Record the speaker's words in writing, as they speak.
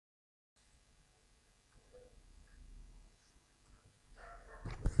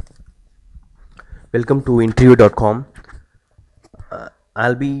Welcome to interview.com.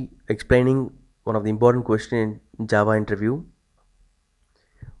 I'll be explaining one of the important questions in Java interview.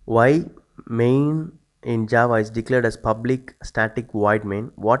 Why main in Java is declared as public static void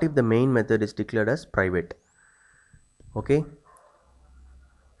main? What if the main method is declared as private? Okay,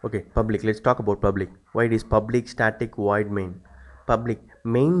 public. Let's talk about public. Why it is public static void main? Public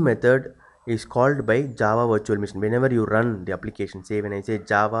main method is called by Java virtual machine. Whenever you run the application, say when I say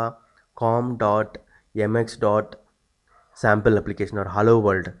java com.mx sample application or hello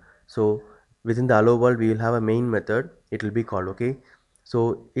world, so within the hello world we will have a main method. It will be called, okay,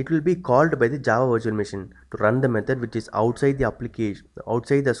 so it will be called by the Java virtual machine to run the method which is outside the application,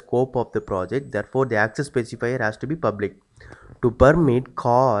 outside the scope of the project. Therefore the access specifier has to be public to permit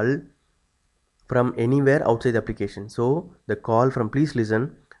call from anywhere outside the application. So the call from, please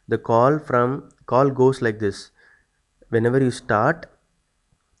listen, the call goes like this. Whenever you start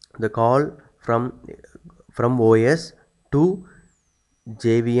the call from OS to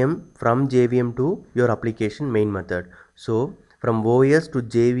JVM, from JVM to your application main method. So from OS to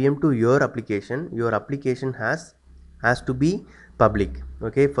JVM to your application has to be public.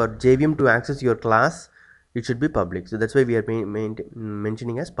 Okay, for JVM to access your class, it should be public. So that's why we are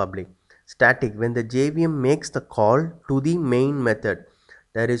mentioning as public. Static, when the JVM makes the call to the main method,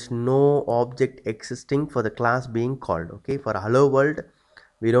 there is no object existing for the class being called. Okay, for hello world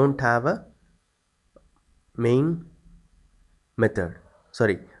we don't have a main method,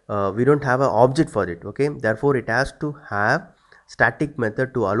 we don't have an object for it. Okay, therefore it has to have static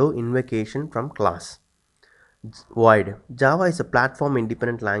method to allow invocation from class. Void, Java is a platform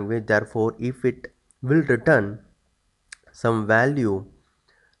independent language. Therefore if it will return some value,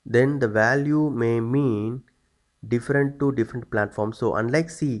 then the value may mean different to different platforms. So unlike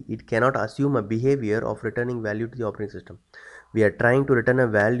C, it cannot assume a behavior of returning value to the operating system. We are trying to return a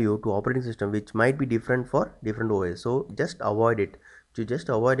value to operating system which might be different for different OS. So just avoid it. To just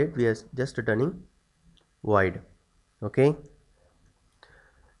avoid it, we are just returning void. Okay.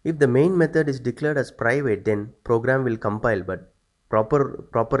 If the main method is declared as private, then program will compile but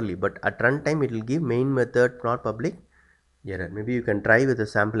properly, but at runtime it will give main method not public error. Maybe you can try with a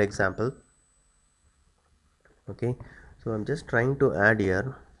sample example. Okay, so I'm just trying to add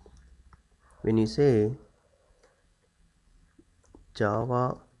here. When you say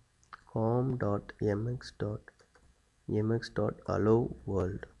java com.mx.allow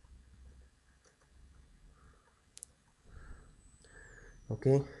world,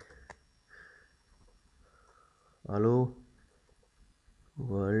 okay, allow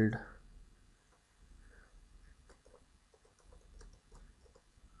world,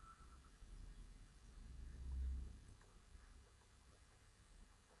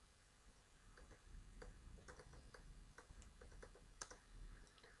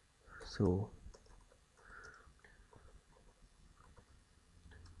 so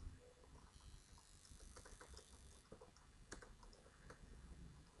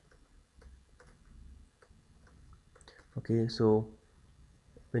okay, so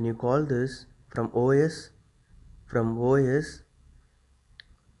when you call this from OS,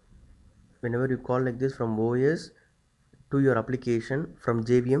 whenever you call like this from OS to your application from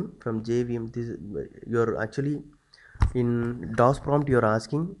JVM, this you're actually in DOS prompt you're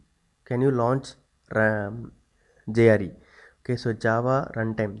asking, can you launch JRE? Okay, so Java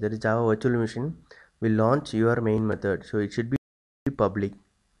runtime, that is Java virtual machine, will launch your main method. So it should be public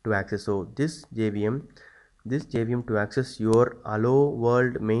to access. So this JVM to access your allow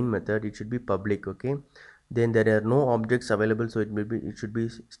world main method, it should be public. Okay, then there are no objects available, so it should be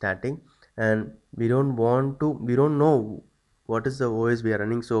static, and we don't know what is the OS we are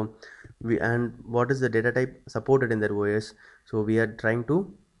running, so and what is the data type supported in that OS. So we are trying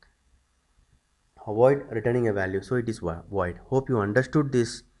to avoid returning a value, so it is void. Hope you understood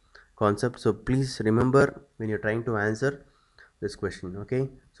this concept. So please remember when you're trying to answer this question.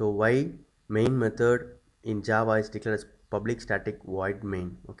 Okay, so why main method in Java is declared as public static void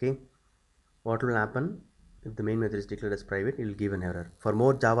main? Okay, what will happen if the main method is declared as private? It will give an error. For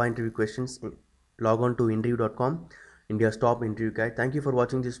more Java interview questions, log on to interview.com, India's top interview guide. Thank you for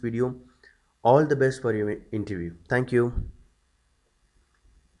watching this video. All the best for your interview. Thank you.